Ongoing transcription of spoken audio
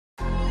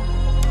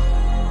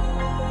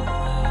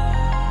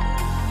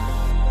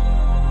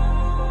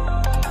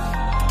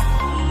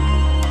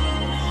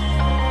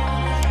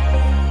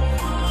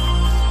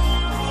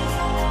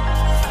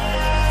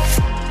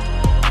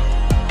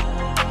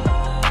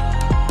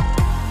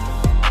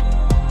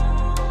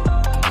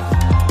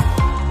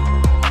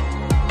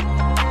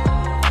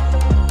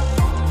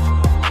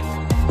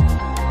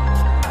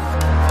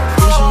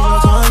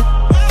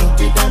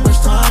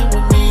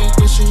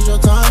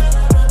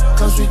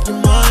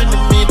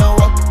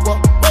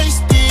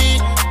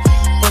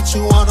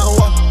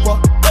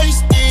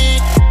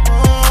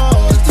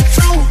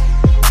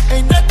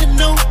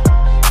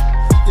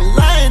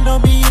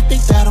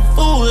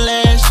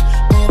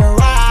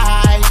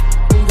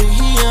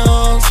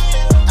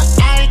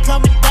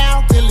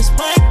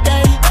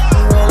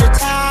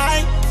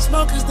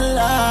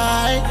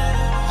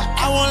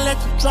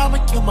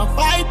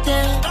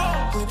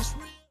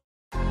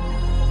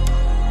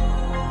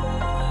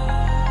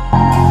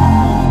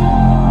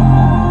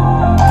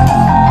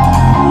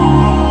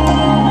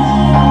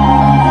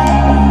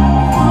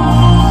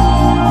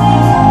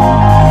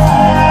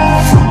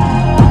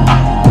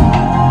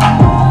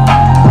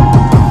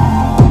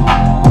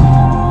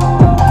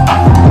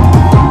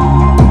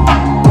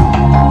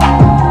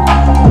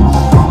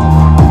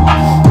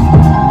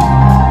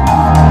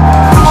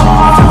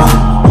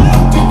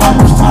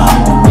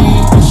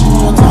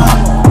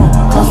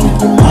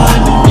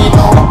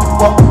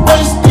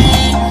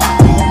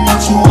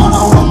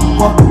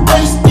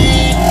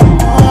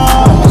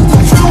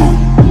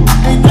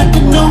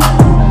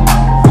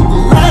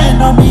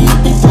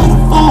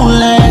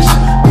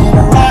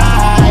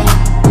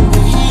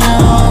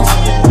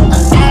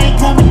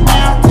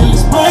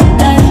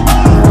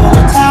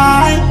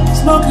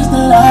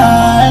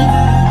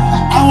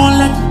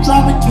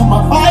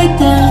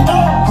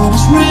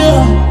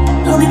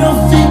be no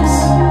fix.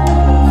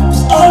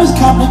 It's always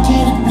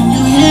complicated when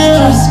you hear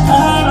us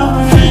crying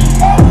over it.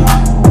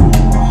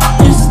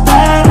 It's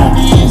that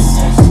obvious.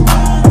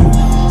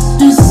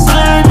 This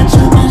sign that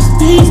you miss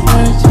these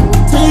words, you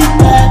can take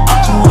that. But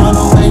you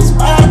wanna waste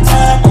my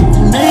time, you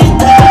can make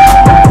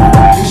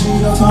that. This is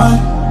your time,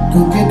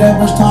 don't get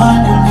that much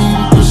time you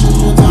need. This is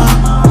your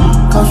time,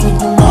 comes with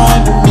the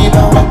mind of me.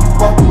 Now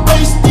what we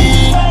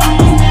wasted,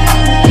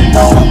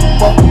 now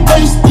what we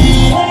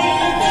wasted.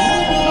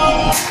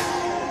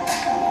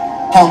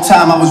 Whole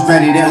time I was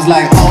ready, they was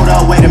like, hold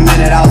up, wait a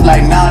minute. I was like,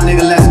 nah,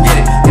 nigga, let's get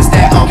it. It's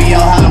that OVO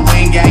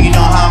Halloween gang, you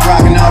know how I'm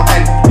rocking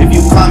already. If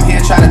you come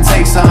here, try to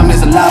take some,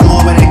 there's a lot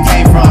more where they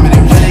came from. And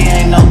it really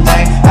ain't no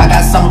thing, I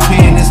got some P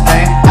in this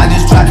thing. I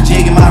just dropped a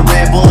jig in my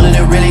Red Bull and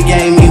it really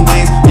gave me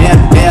wings. Yeah,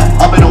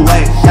 up and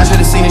away. Y'all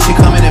should've seen this shit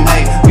coming in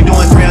May. We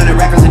doing 300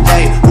 records a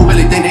day, who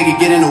really think they could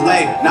get in the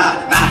way?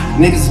 Nah,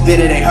 niggas spit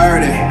it, they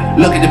heard it.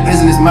 Look at the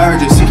business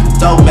mergers,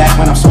 throw back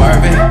when I'm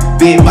swerving.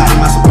 Big body,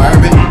 my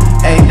Suburban.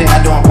 Everything I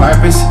do on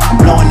purpose, I'm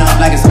blowing up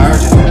like it's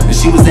urgent. And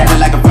she was acting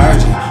like a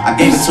virgin, I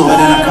gave it to her,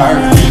 then I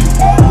curved it.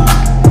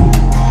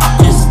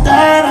 It's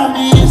that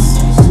obvious.